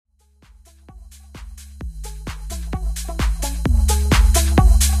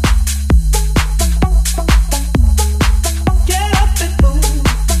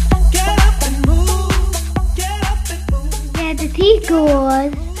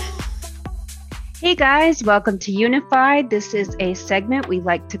God. Hey guys, welcome to Unified. This is a segment we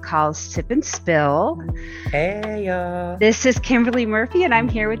like to call Sip and Spill. Hey y'all. This is Kimberly Murphy and I'm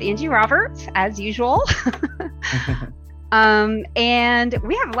here with Angie Roberts as usual. And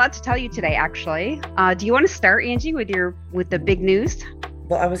we have a lot to tell you today actually. Do you want to start, Angie, with the big news?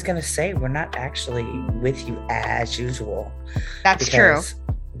 Well, I was gonna say we're not actually with you as usual. That's true.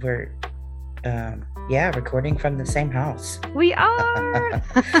 We're recording from the same house. We are.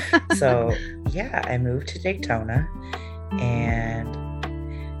 So yeah, I moved to Daytona and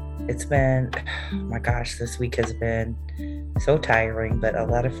it's been, oh my gosh, this week has been so tiring, but a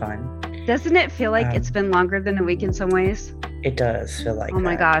lot of fun. Doesn't it feel like it's been longer than a week in some ways? It does feel like Oh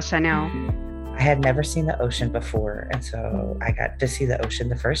my gosh, I know. I had never seen the ocean before, and so I got to see the ocean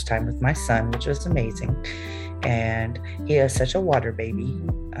the first time with my son, which was amazing. And he is such a water baby.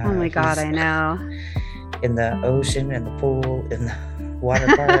 Oh my God, I know. In the ocean, in the pool, in the water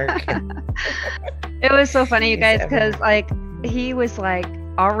park. It was so funny, you guys, because he was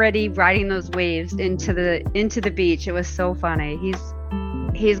already riding those waves into the beach. It was so funny.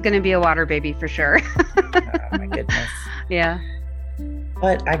 He's gonna be a water baby for sure. Oh my goodness. Yeah.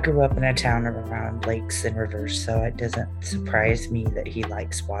 But I grew up in a town around lakes and rivers, so it doesn't surprise me that he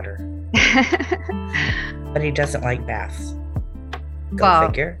likes water. But he doesn't like baths. Go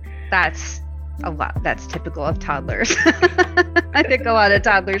figure. That's a lot. That's typical of toddlers. I think a lot of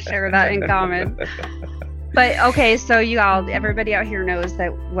toddlers share that in common. But okay, so everybody out here knows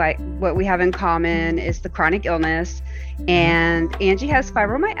that what we have in common is the chronic illness. And Angie has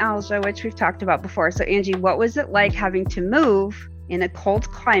fibromyalgia, which we've talked about before. So Angie, what was it like having to move in a cold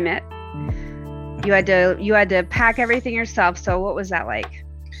climate? You had to pack everything yourself. So what was that like?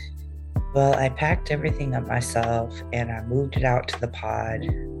 Well, I packed everything up myself and I moved it out to the pod.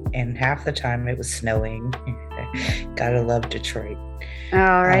 And half the time it was snowing. Gotta love Detroit.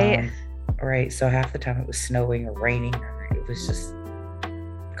 All right. Right. So half the time it was snowing or raining, or it was just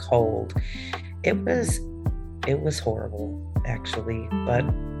cold. It was horrible, actually. But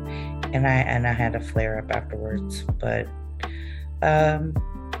and I had a flare up afterwards. But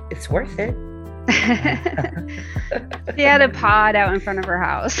it's worth it. She had a pod out in front of her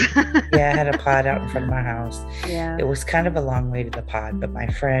house. Yeah, I had a pod out in front of my house. Yeah. It was kind of a long way to the pod, but my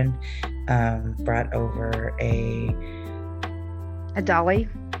friend brought over a dolly.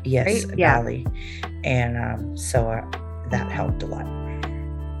 Yes, right? a dolly. And so that helped a lot.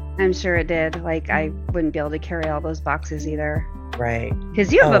 I'm sure it did. I wouldn't be able to carry all those boxes either. Right.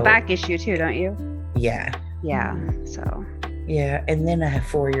 Because you have a back issue too, don't you? Yeah. Yeah. So. Yeah, and then a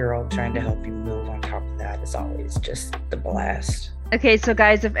 4-year-old trying to help you move on top of that is always just the blast. Okay, so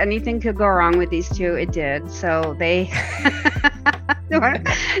guys, if anything could go wrong with these two, it did. So they had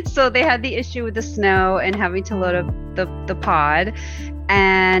the issue with the snow and having to load up the pod.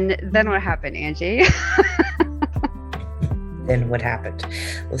 And then what happened, Angie? Then what happened?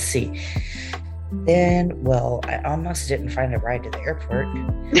 Let's see. Then, I almost didn't find a ride to the airport.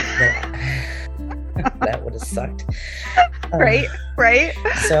 That would have sucked. Right.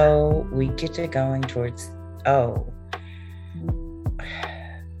 So we get to going towards, my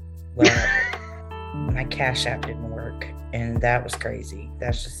Cash App didn't work, and that was crazy.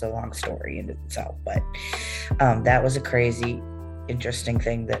 That's just a long story in itself, but that was a crazy, interesting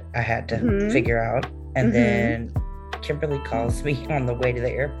thing that I had to figure out. And then Kimberly calls me on the way to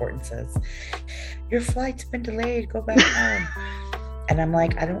the airport and says, "Your flight's been delayed, go back home." And I'm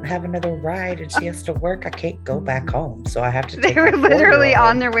like, I don't have another ride, and she has to work. I can't go back home, so I have to take. They were literally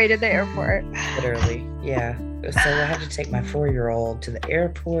on their way to the airport. Literally, yeah. So I had to take my 4-year-old to the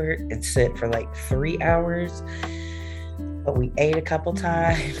airport and sit for 3 hours. But we ate a couple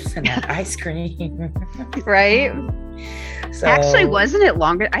times and had ice cream. Right. So actually, wasn't it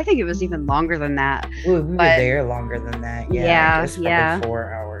longer? I think it was even longer than that. We were there longer than that. Yeah. Yeah.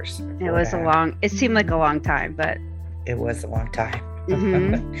 4 hours. It was it seemed like a long time, but it was a long time.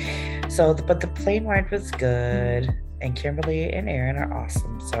 So, but the plane ride was good, and Kimberly and Aaron are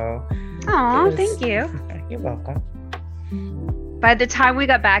awesome. So, thank you. You're welcome. By the time we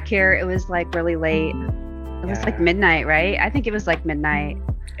got back here, it was really late. It was midnight, right? I think it was midnight.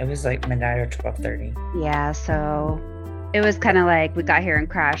 It was midnight or 12:30. Yeah, so it was kind of we got here and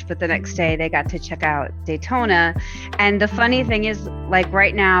crashed, but the next day they got to check out Daytona. And the funny thing is,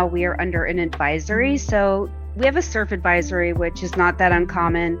 right now we are under an advisory. So we have a surf advisory, which is not that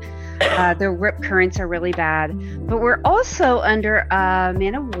uncommon. The rip currents are really bad, but we're also under a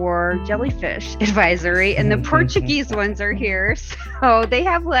man of war jellyfish advisory, and the Portuguese ones are here. So they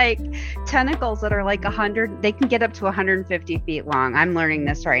have tentacles that are 100, they can get up to 150 feet long. I'm learning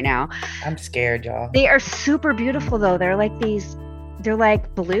this right now. I'm scared, y'all. They are super beautiful though. They're these they're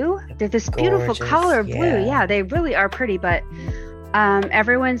like blue. They're this beautiful Gorgeous, color of blue. yeah. Yeah, they really are pretty. But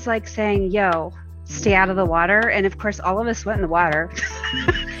everyone's like saying, "Yo, stay out of the water." And of course, all of us went in the water.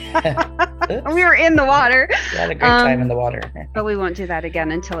 We were in the water. We had a great time in the water. But we won't do that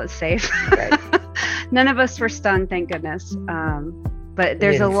again until it's safe. Right. None of us were stung, thank goodness. But We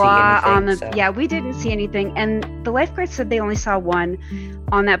there's a didn't see lot on the anything, so. yeah, we didn't see anything. And the lifeguards said they only saw one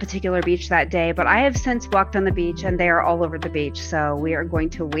on that particular beach that day. But I have since walked on the beach and they are all over the beach. So we are going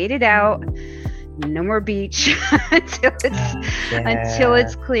to wait it out. No more beach until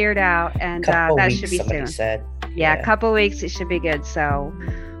it's cleared out. And Couple that weeks, should be somebody soon. said. Yeah, a couple weeks it should be good. So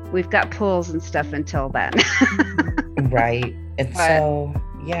we've got pools and stuff until then. Right. And But- so,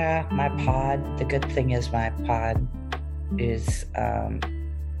 yeah, my pod, the good thing is my pod is,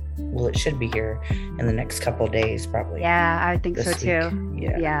 well, it should be here in the next couple of days, probably. Yeah, I think so this too. week.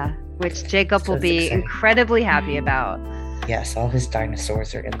 Yeah. Yeah, which Jacob So will it's be exciting. incredibly happy about. Yes, all his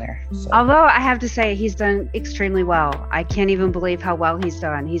dinosaurs are in there. So. Although I have to say he's done extremely well. I can't even believe how well he's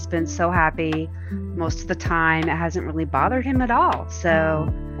done. He's been so happy most of the time. It hasn't really bothered him at all.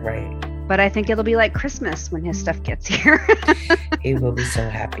 So, Right. but I think it'll be like Christmas when his stuff gets here. He will be so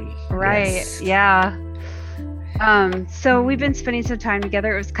happy. Right. Yes. Yeah. So we've been spending some time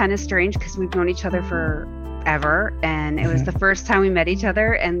together. It was kind of strange because we've known each other forever, and it was Mhm. the first time we met each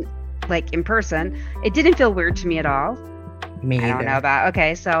other, and like in person, it didn't feel weird to me at all. Me I don't either. know about.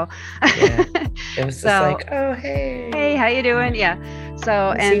 Okay, so Yeah. It was just So- like, oh, hey. hey, how you doing? Yeah. So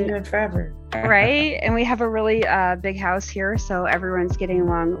Haven't seen and you in forever. right, and we have a really big house here, so everyone's getting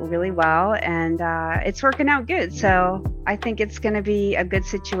along really well, and it's working out good. So I think it's going to be a good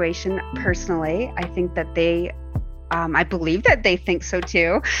situation. Personally, I think that they, I believe that they think so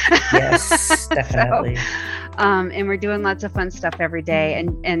too. Yes, definitely. And we're doing lots of fun stuff every day,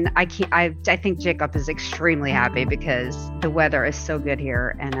 and I think Jacob is extremely happy because the weather is so good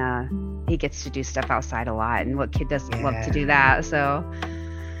here, and he gets to do stuff outside a lot, and what kid doesn't love to do that?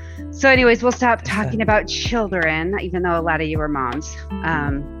 So anyways, we'll stop talking about children, even though a lot of you are moms.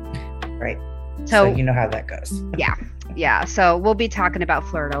 Right. So So you know how that goes. yeah, so we'll be talking about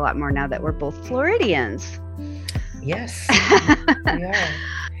Florida a lot more now that we're both Floridians. Yes, we are.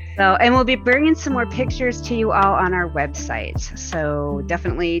 So, and we'll be bringing some more pictures to you all on our website. So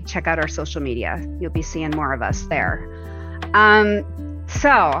definitely check out our social media. You'll be seeing more of us there. So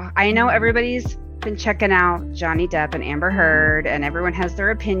I know everybody's been checking out Johnny Depp and Amber Heard, and everyone has their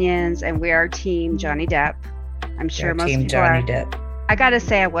opinions, and we are team Johnny Depp. I'm sure Yeah, most Team people Johnny are. Depp. I gotta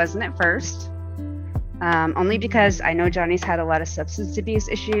say I wasn't at first, only because I know Johnny's had a lot of substance abuse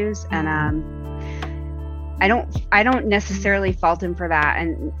issues, and I don't necessarily fault him for that.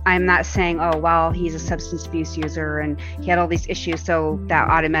 And I'm not saying, oh well, he's a substance abuse user and he had all these issues, so that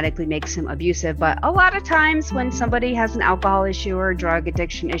automatically makes him abusive. But a lot of times when somebody has an alcohol issue or a drug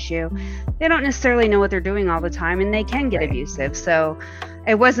addiction issue, they don't necessarily know what they're doing all the time, and they can get Right. abusive. So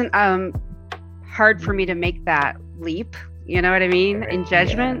it wasn't hard for me to make that leap, you know what I mean, Right, in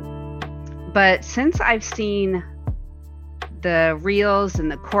judgment. But since I've seen the reels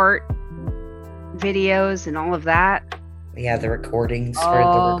and the court videos and all of that, Yeah, the recordings for the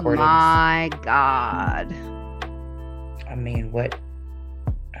oh recordings. my God, I mean, what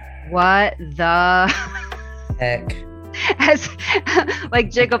what the heck? as like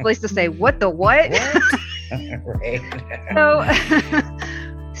Jacob likes to say, what the what? Right.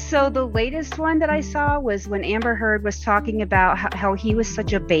 So the latest one that I saw was when Amber Heard was talking about how he was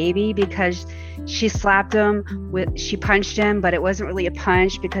such a baby because she slapped him she punched him, but it wasn't really a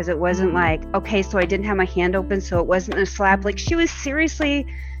punch because it wasn't like, okay, so I didn't have my hand open, so it wasn't a slap. Like she was seriously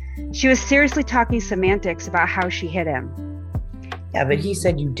talking semantics about how she hit him. Yeah, but he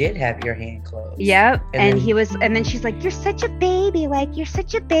said you did have your hand closed. Yep. And And then she's like, you're such a baby. Like, you're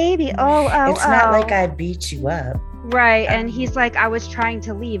such a baby. Oh, It's not like I beat you up. Right. And he's like, I was trying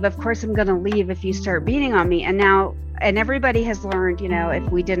to leave. Of course I'm going to leave if you start beating on me. And now, and everybody has learned, you know, if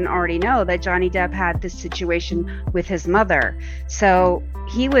we didn't already know, that Johnny Depp had this situation with his mother. So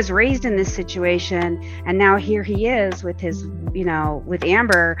he was raised in this situation, and now here he is with his, you know, with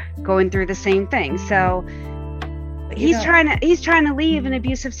Amber going through the same thing. So he's trying to leave an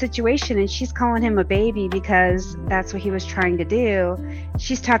abusive situation, and she's calling him a baby because that's what he was trying to do.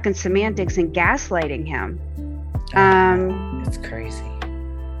 She's talking semantics and gaslighting him. It's crazy.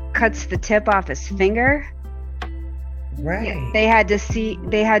 Cuts the tip off his finger. Right. They had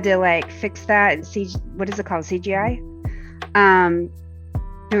to like fix that and see, what is it called, CGI,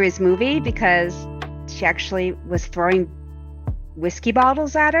 through his movie, because she actually was throwing whiskey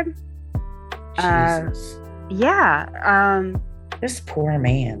bottles at him. Jesus. Yeah. This poor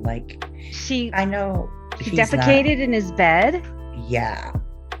man. Like, She I know he he's defecated in his bed. Yeah.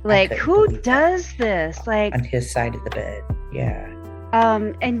 Like, who does this? Like, on his side of the bed. Yeah.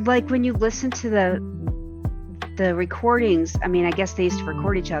 And like when you listen to the recordings, I mean, I guess they used to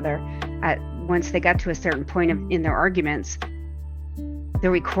record each other once they got to a certain point in their arguments. The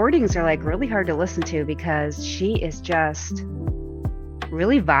recordings are like really hard to listen to because she is just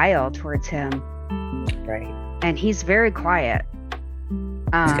really vile towards him. Right. And he's very quiet.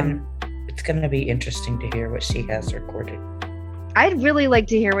 It's gonna be interesting to hear what she has recorded. I'd really like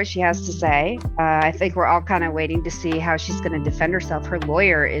to hear what she has to say. I think we're all kind of waiting to see how she's going to defend herself. Her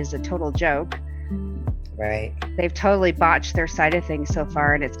lawyer is a total joke. Right. They've totally botched their side of things so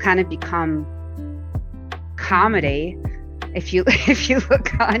far, and it's kind of become comedy. If you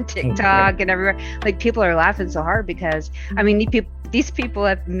look on TikTok and everywhere, like people are laughing so hard because, I mean, these people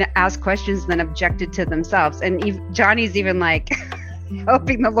have asked questions and then objected to themselves, and Johnny's even like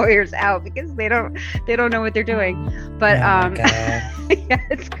helping the lawyers out because they don't know what they're doing. But yeah,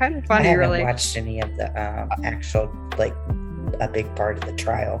 it's kind of funny. I haven't watched any of the actual, like, a big part of the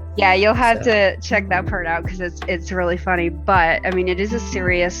trial. Yeah, you'll have to check that part out because it's really funny. But I mean, it is a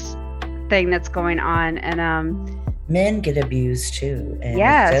serious thing that's going on, and men get abused too, and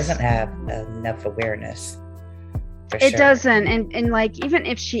yes. It doesn't have enough awareness. It doesn't, and like even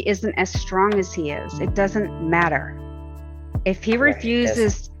if she isn't as strong as he is, it doesn't matter. If he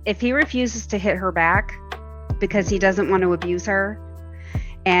refuses to hit her back because he doesn't want to abuse her,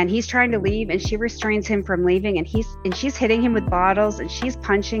 and he's trying to leave and she restrains him from leaving, and she's hitting him with bottles and she's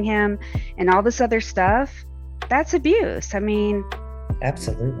punching him and all this other stuff, that's abuse. I mean,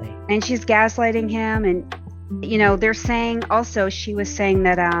 absolutely. And she's gaslighting him, and you know, they're saying also, she was saying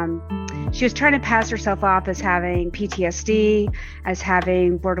that she was trying to pass herself off as having PTSD, as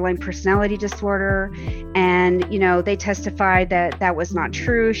having borderline personality disorder. And, you know, they testified that that was not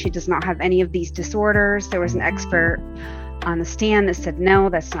true. She does not have any of these disorders. There was an expert on the stand that said, no,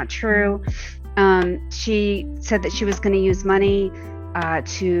 that's not true. She said that she was going to use money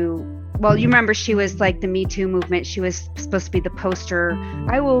well, you remember she was like the Me Too movement. She was supposed to be the poster.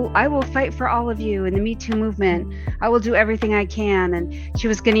 I will fight for all of you in the Me Too movement. I will do everything I can. And she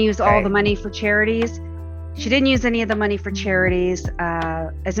was going to use all the money for charities. She didn't use any of the money for charities.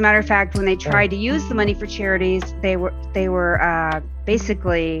 As a matter of fact, when they tried to use the money for charities, they were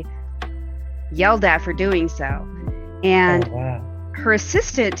basically yelled at for doing so. And her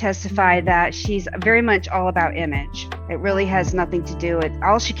assistant testified that she's very much all about image. It really has nothing to do with,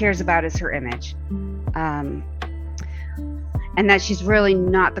 all she cares about is her image. And that she's really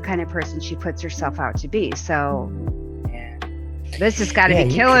not the kind of person she puts herself out to be. So this has got to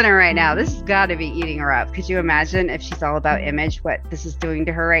be killing her right now. This has got to be eating her up. Could you imagine if she's all about image, what this is doing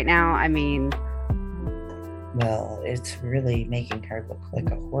to her right now? I mean, well, it's really making her look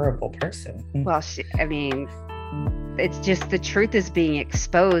like a horrible person. Well, it's just the truth is being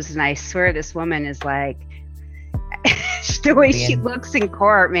exposed, and I swear this woman is like, the way she looks in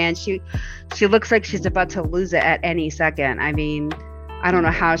court, man, she looks like she's about to lose it at any second. I mean, I don't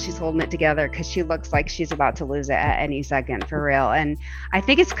know how she's holding it together because she looks like she's about to lose it at any second, for real. And I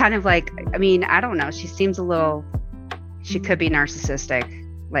think it's kind of like, I mean, I don't know, she seems she could be narcissistic,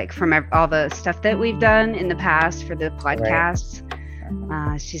 like from all the stuff that we've done in the past for the podcasts.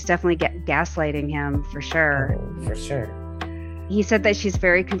 She's definitely gaslighting him for sure. Oh, for sure. He said that she's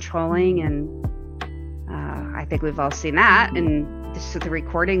very controlling, and I think we've all seen that. And just the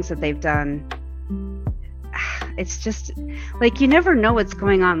recordings that they've done, it's just like you never know what's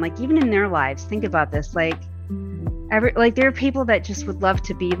going on. Like even in their lives, think about this. Like there are people that just would love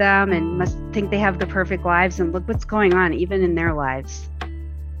to be them and must think they have the perfect lives, and look what's going on even in their lives.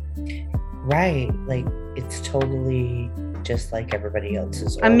 Right, like it's totally just like everybody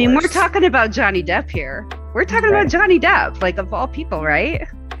else's. I mean, we're talking about Johnny Depp here. We're talking about Johnny Depp, like of all people, right?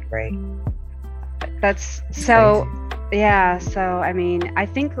 Right. That's so crazy. Yeah. So I mean, I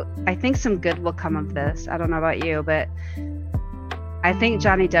think some good will come of this. I don't know about you, but I think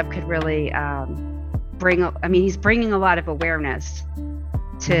Johnny Depp could really he's bringing a lot of awareness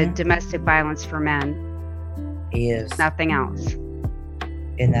to domestic violence for men. He is. Nothing else.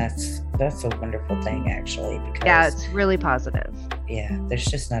 And that's a wonderful thing, actually, because it's really positive. Yeah, there's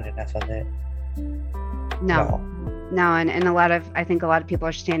just not enough of it. No, and I think a lot of people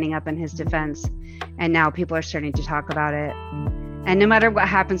are standing up in his defense, and now people are starting to talk about it. And no matter what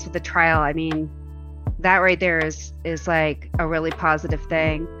happens with the trial, I mean, that right there is like a really positive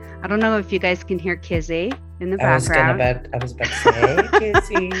thing. I don't know if you guys can hear Kizzy in the background. I was about to say, hey,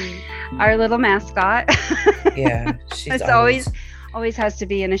 Kizzy. Our little mascot. Yeah, she's always has to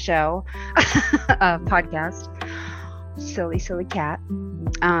be in a show, a podcast. Silly cat.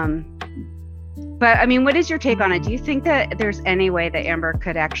 But I mean, what is your take on it? Do you think that there's any way that Amber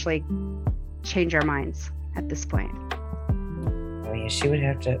could actually change our minds at this point? I mean, she would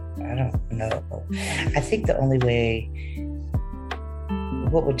have to, I don't know. I think the only way,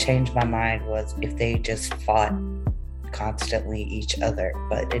 what would change my mind was if they just fought constantly each other,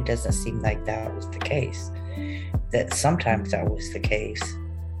 but it doesn't seem like that was the case. That sometimes that was the case,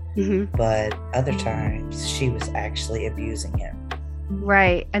 but other times she was actually abusing him.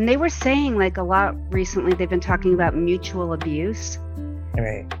 Right. And they were saying like a lot recently, they've been talking about mutual abuse.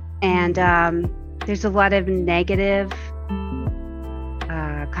 Right. And there's a lot of negative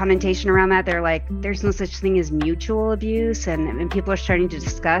commentation around that. They're like, there's no such thing as mutual abuse. And people are starting to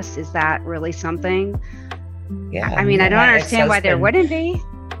discuss, is that really something? Yeah. I mean, I don't understand why there wouldn't be.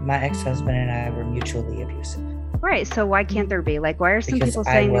 My ex-husband and I were mutually abusive. Right. So why can't there be? Like, why are some because people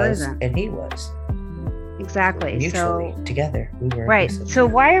saying I was, there isn't? and he was. Exactly. Mutually together, we were right. abusive. So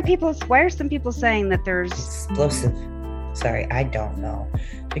why are some people saying that there's explosive? Sorry, I don't know,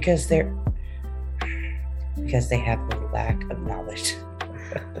 because they have the lack of knowledge.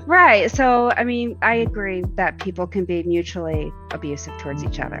 Right. So I mean, I agree that people can be mutually abusive towards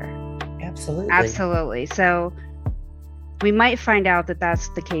each other. Absolutely. So we might find out that that's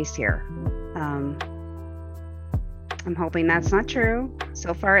the case here. I'm hoping that's not true.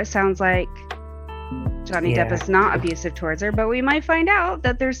 So far, it sounds like Johnny Depp is not abusive towards her, but we might find out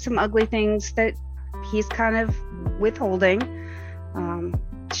that there's some ugly things that he's kind of withholding.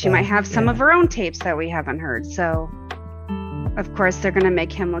 She might have some of her own tapes that we haven't heard. So, of course, they're going to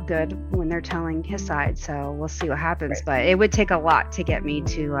make him look good when they're telling his side. So we'll see what happens. Right. But it would take a lot to get me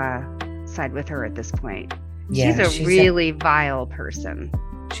to side with her at this point. Yeah, she's a really vile person.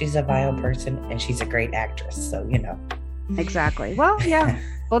 She's a vile person, and she's a great actress. So, you know. Exactly. Well, yeah.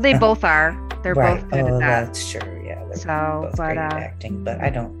 Well, they both are. They're both good at that. That's true. Yeah. They're both great at acting, but I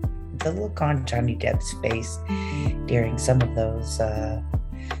don't. The look on Johnny Depp's face during some of those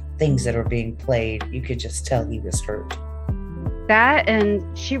things that are being played, you could just tell he was hurt. That,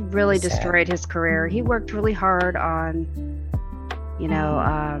 and she really destroyed his career. He worked really hard on,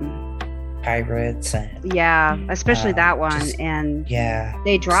 Pirates and especially that one, and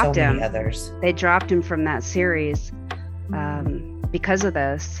they dropped him. Many others. They dropped him from that series because of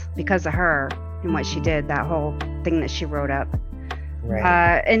her and what she did, that whole thing that she wrote up.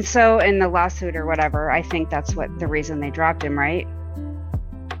 Right. And so in the lawsuit or whatever, I think that's what the reason they dropped him, right?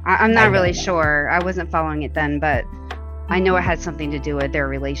 I'm not really sure. I wasn't following it then, but I know it had something to do with their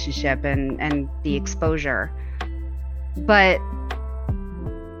relationship and the exposure. But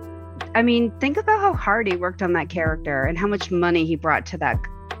I mean, think about how hard he worked on that character and how much money he brought to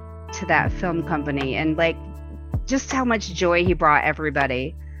that film company, and like just how much joy he brought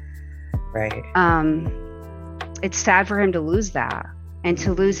everybody. Right. It's sad for him to lose that, and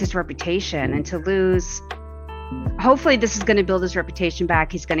to lose his reputation, and to lose. Hopefully this is going to build his reputation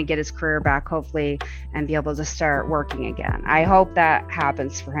back. He's going to get his career back, hopefully, and be able to start working again. I hope that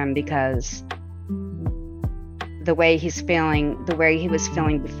happens for him, because the way he was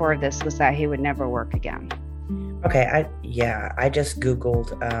feeling before this was that he would never work again. Okay, I just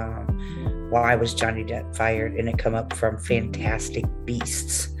Googled why was Johnny Depp fired, and it come up from Fantastic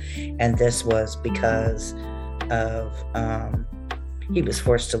Beasts, and this was because of he was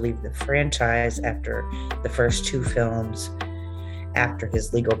forced to leave the franchise after the first two films, after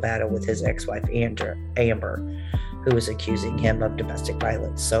his legal battle with his ex-wife Amber, who was accusing him of domestic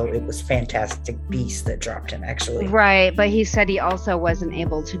violence. So it was Fantastic Beasts that dropped him, actually. Right, but he said he also wasn't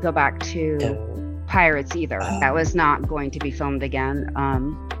able to go back to Pirates either. That was not going to be filmed again.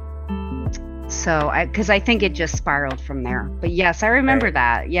 Because I think it just spiraled from there. But yes, I remember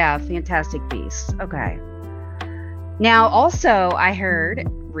that. Yeah, Fantastic Beasts. Okay. Now, also, I heard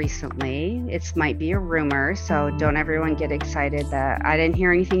recently, it might be a rumor, so don't everyone get excited that I didn't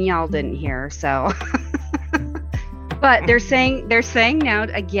hear anything y'all didn't hear. So, but they're saying now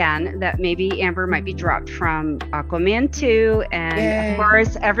again that maybe Amber might be dropped from Aquaman 2, and of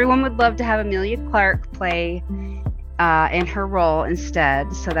course, everyone would love to have Emilia Clarke play in her role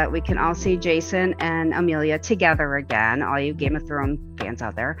instead, so that we can all see Jason and Emilia together again, all you Game of Thrones fans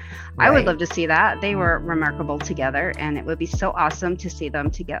out there. Right. I would love to see that. They were remarkable together, and it would be so awesome to see them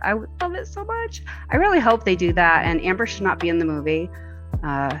together. I would love it so much. I really hope they do that, and Amber should not be in the movie.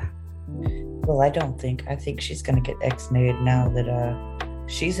 Well, I think she's going to get X-nated now that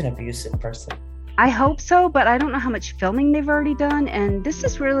she's an abusive person. I hope so, but I don't know how much filming they've already done, and this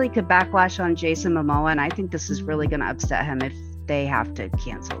is really could backlash on Jason Momoa, and I think this is really going to upset him if they have to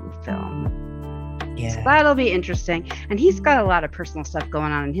cancel the film. Yeah. So that'll be interesting, and he's got a lot of personal stuff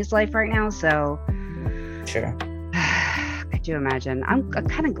going on in his life right now, so... Sure. Could you imagine? I'm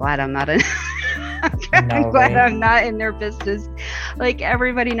kind of glad I'm not in... I'm glad I'm not in their business. Like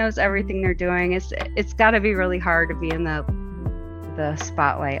everybody knows everything they're doing. It's got to be really hard to be in the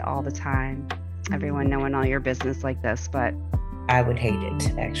spotlight all the time. Everyone knowing all your business like this, but I would hate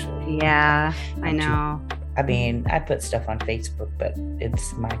it, actually. Yeah, I know. I mean, I put stuff on Facebook, but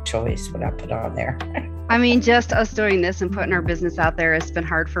it's my choice what I put on there. I mean, just us doing this and putting our business out there has been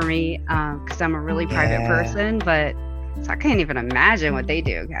hard for me because I'm a really private person, but so I can't even imagine what they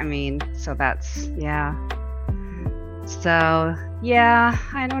do. I mean, so that's, yeah. So, yeah,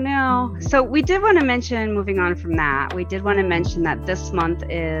 I don't know. So we did want to mention, moving on from that, we did want to mention that this month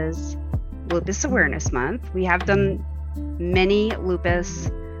is Lupus Awareness Month. We have done many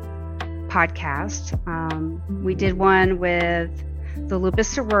lupus podcasts. We did one with the Lupus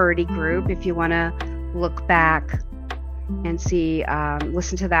Sorority Group. If you want to look back and see,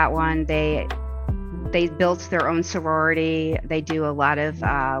 listen to that one. They built their own sorority. They do a lot of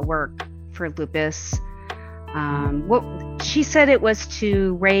work for lupus. What she said, it was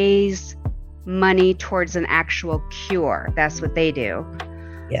to raise money towards an actual cure. That's what they do.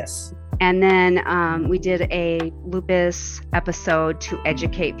 Yes. And then we did a lupus episode to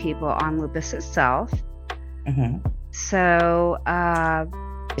educate people on lupus itself. Mm-hmm. So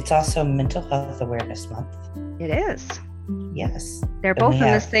it's also Mental Health Awareness Month. It is. Yes. They're both in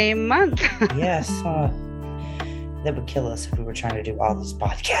the same month. Yes. That would kill us if we were trying to do all these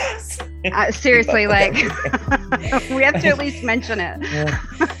podcasts. Seriously, like we have to at least mention it.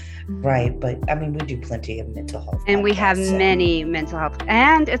 Right, but I mean, we do plenty of mental health. And we have many mental health.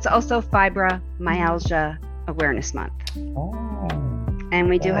 And it's also Fibromyalgia Awareness Month. Oh. And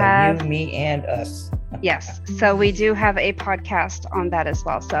we do have... You, me, and us. Yes. So we do have a podcast on that as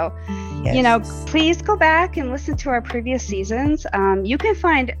well. So, you know, please go back and listen to our previous seasons. You can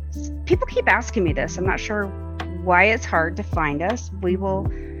find... People keep asking me this. I'm not sure why it's hard to find us. We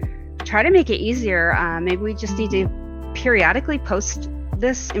will try to make it easier. Maybe we just need to periodically post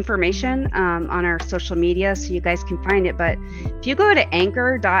this information on our social media so you guys can find it. But if you go to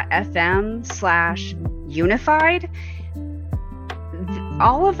anchor.fm/unified,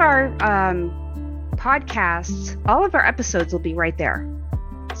 all of our podcasts, all of our episodes will be right there.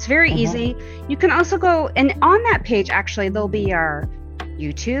 It's very easy. You can also go, and on that page actually there'll be our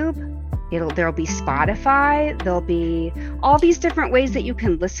YouTube, there'll be Spotify, there'll be all these different ways that you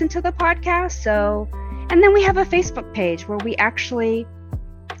can listen to the podcast. So, and then we have a Facebook page where we actually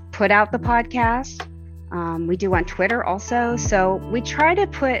put out the podcast. We do on Twitter also. So we try to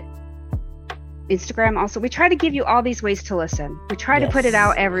put Instagram also. We try to give you all these ways to listen. We try to put it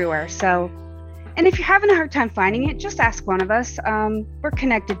out everywhere. So, and if you're having a hard time finding it, just ask one of us. We're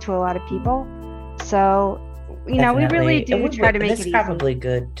connected to a lot of people. So, you know, we really do try to make it easy. It's probably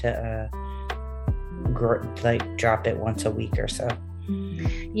good to drop it once a week or so.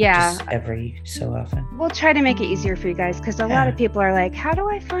 Yeah, just every so often. We'll try to make it easier for you guys because a lot of people are like, how do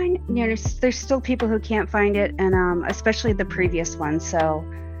I find, you know, there's still people who can't find it, and especially the previous one. So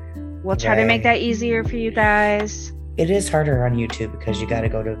we'll try to make that easier for you guys. It is harder on YouTube because you got to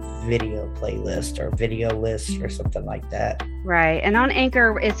go to video playlist or video list or something like that. Right. And on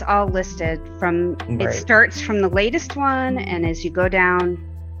Anchor, it's all listed from, it starts from the latest one, and as you go down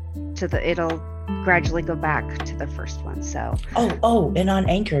to it'll gradually go back to the first one. So and on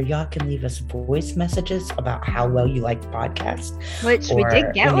Anchor, y'all can leave us voice messages about how well you like the podcast, which we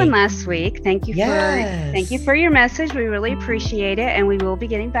did get one last week. Thank you for your message. We really appreciate it, and we will be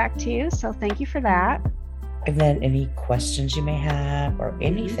getting back to you, so thank you for that. And then any questions you may have or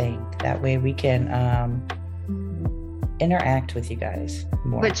anything, that way we can interact with you guys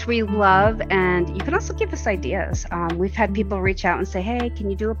more. Which we love, and you can also give us ideas. We've had people reach out and say, hey, can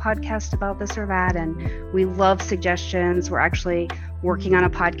you do a podcast about this or that? And we love suggestions. We're actually working on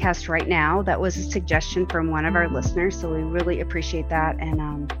a podcast right now that was a suggestion from one of our listeners, so we really appreciate that,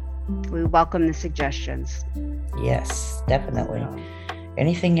 and we welcome the suggestions. Yes, definitely.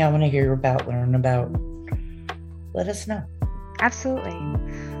 Anything y'all want to hear about, learn about, let us know. Absolutely.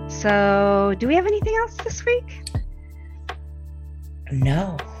 So do we have anything else this week?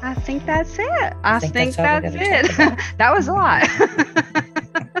 No. I think that's it. I think that's it. That was a lot.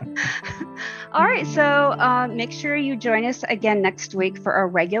 All right. So make sure you join us again next week for a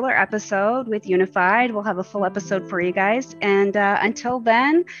regular episode with Unified. We'll have a full episode for you guys. And until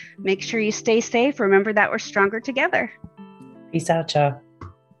then, make sure you stay safe. Remember that we're stronger together. Peace out, y'all.